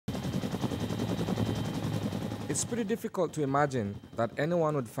It's pretty difficult to imagine that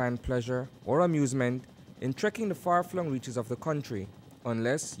anyone would find pleasure or amusement in trekking the far-flung reaches of the country,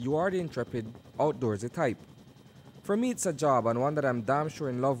 unless you are the intrepid, outdoorsy type. For me, it's a job and one that I'm damn sure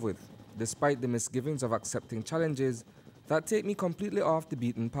in love with, despite the misgivings of accepting challenges that take me completely off the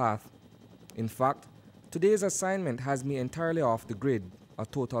beaten path. In fact, today's assignment has me entirely off the grid, a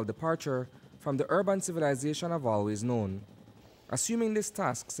total departure from the urban civilization I've always known. Assuming this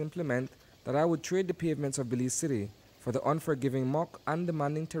task simply meant that I would trade the pavements of Belize City for the unforgiving muck and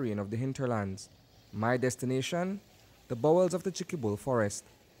demanding terrain of the hinterlands. My destination? The bowels of the Chiquibul Forest.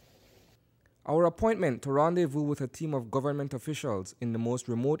 Our appointment to rendezvous with a team of government officials in the most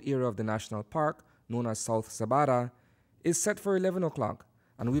remote area of the national park, known as South Cebada, is set for 11 o'clock,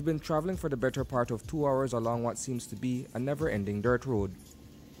 and we've been traveling for the better part of 2 hours along what seems to be a never-ending dirt road.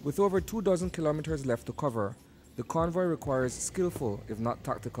 With over 24 kilometers left to cover, the convoy requires skillful, if not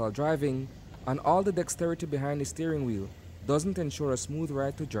tactical, driving, and all the dexterity behind the steering wheel doesn't ensure a smooth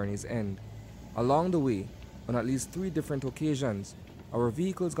ride to journey's end. Along the way, on at least 3 different occasions, our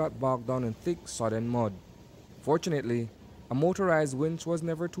vehicles got bogged down in thick, sodden mud. Fortunately, a motorized winch was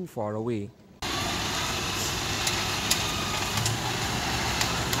never too far away.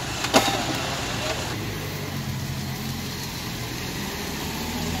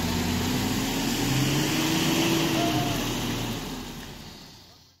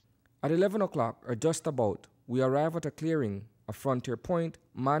 At 11 o'clock, or just about, we arrive at a clearing, a frontier point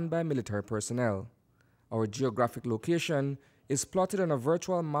manned by military personnel. Our geographic location is plotted on a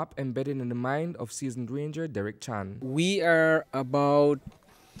virtual map embedded in the mind of seasoned ranger Derek Chan. We are about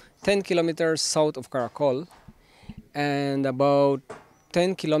 10 kilometers south of Caracol and about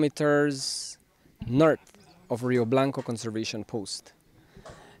 10 kilometers north of Rio Blanco Conservation Post.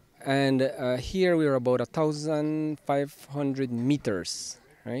 And here we are about 1,500 meters,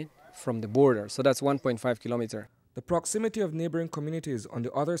 right, from the border. So that's 1.5 kilometers. The proximity of neighboring communities on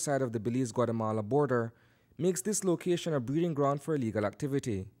the other side of the Belize-Guatemala border makes this location a breeding ground for illegal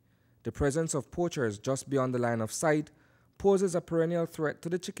activity. The presence of poachers just beyond the line of sight poses a perennial threat to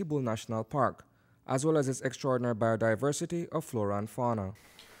the Chiquibul National Park, as well as its extraordinary biodiversity of flora and fauna.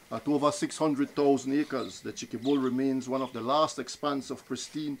 At over 600,000 acres, the Chiquibul remains one of the last expanse of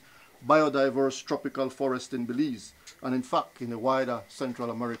pristine, biodiverse tropical forest in Belize, and in fact in the wider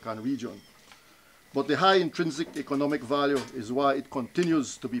Central American region. But the high intrinsic economic value is why it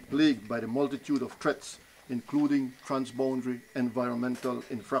continues to be plagued by the multitude of threats, including transboundary environmental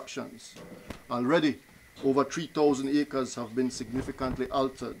infractions. Already, over 3,000 acres have been significantly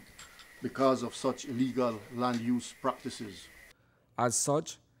altered because of such illegal land use practices. As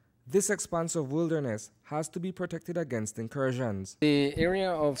such, this expanse of wilderness has to be protected against incursions. The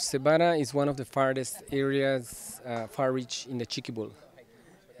area of Cebada is one of the farthest areas, far reach in the Chiquibul.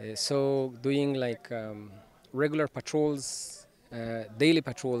 So doing like regular patrols, daily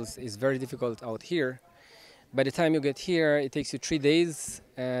patrols is very difficult out here. By the time you get here, it takes you 3 days,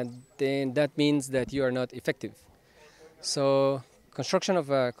 and then that means that you are not effective. So construction of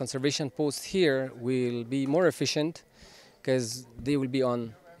a conservation post here will be more efficient because they will be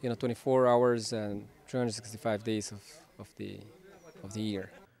on 24 hours and 365 days of the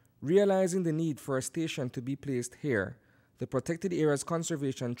year. Realizing the need for a station to be placed here, the Protected Areas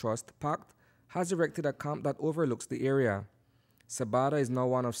Conservation Trust, PACT, has erected a camp that overlooks the area. Cebada is now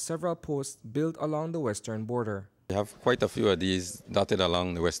one of several posts built along the western border. We have quite a few of these dotted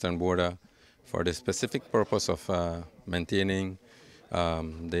along the western border for the specific purpose of maintaining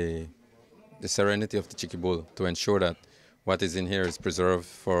the serenity of the Chiquibul, to ensure that what is in here is preserved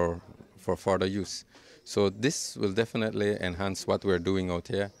for further use. So this will definitely enhance what we're doing out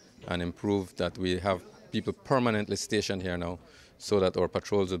here and improve that we have people permanently stationed here now, so that our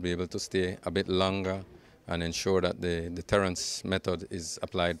patrols will be able to stay a bit longer and ensure that the deterrence method is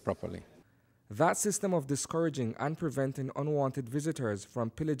applied properly. That system of discouraging and preventing unwanted visitors from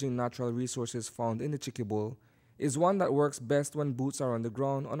pillaging natural resources found in the Chiquibul is one that works best when boots are on the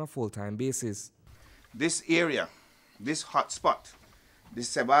ground on a full-time basis. This area, this hot spot, this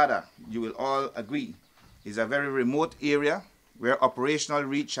Cebada, you will all agree, is a very remote area where operational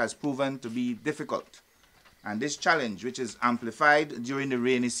reach has proven to be difficult. And this challenge, which is amplified during the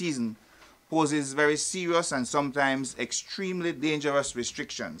rainy season, poses very serious and sometimes extremely dangerous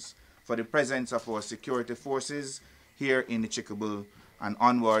restrictions for the presence of our security forces here in the Chiquibul and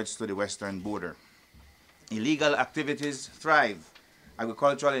onwards to the western border. Illegal activities thrive.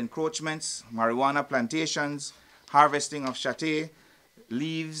 Agricultural encroachments, marijuana plantations, harvesting of satay,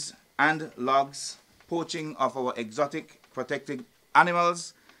 leaves and logs, poaching of our exotic protected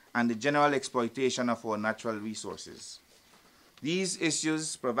animals, and the general exploitation of our natural resources. These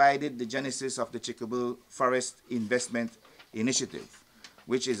issues provided the genesis of the Chiquibul Forest Investment Initiative,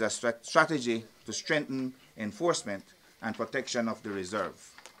 which is a strategy to strengthen enforcement and protection of the reserve.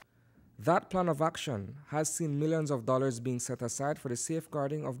 That plan of action has seen millions of dollars being set aside for the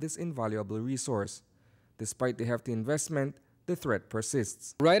safeguarding of this invaluable resource. Despite the hefty investment, the threat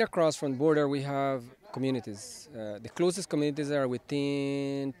persists. Right across from the border we have communities. The closest communities are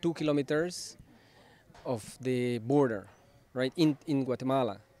within 2 kilometers of the border, right, in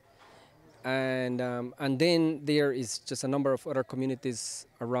Guatemala. And then there is just a number of other communities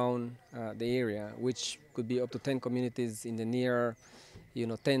around the area, which could be up to 10 communities in the near,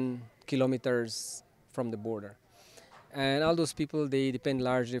 10 kilometers from the border. And all those people, they depend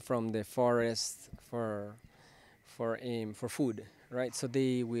largely from the forest for food, right? So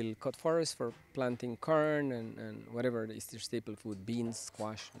they will cut forests for planting corn and whatever is their staple food, beans,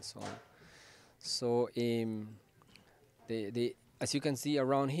 squash, and so on. So as you can see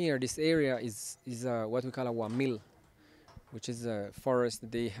around here, this area is what we call a wamil, which is a forest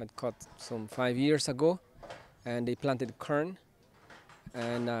that they had cut some 5 years ago, and they planted corn,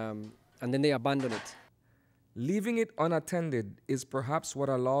 and then they abandoned it. Leaving it unattended is perhaps what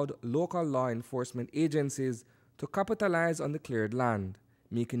allowed local law enforcement agencies to capitalize on the cleared land,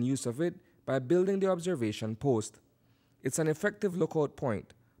 making use of it by building the observation post. It's an effective lookout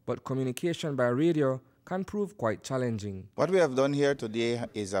point, but communication by radio can prove quite challenging. What we have done here today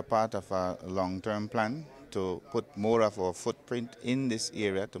is a part of a long-term plan to put more of our footprint in this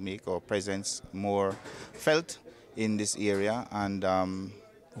area, to make our presence more felt in this area, and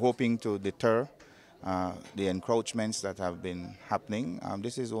hoping to deter the encroachments that have been happening.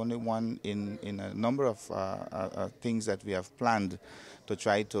 This is only one in a number of things that we have planned to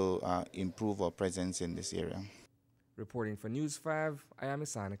try to improve our presence in this area. Reporting for News 5, I am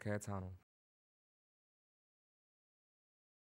Isani Cayetano.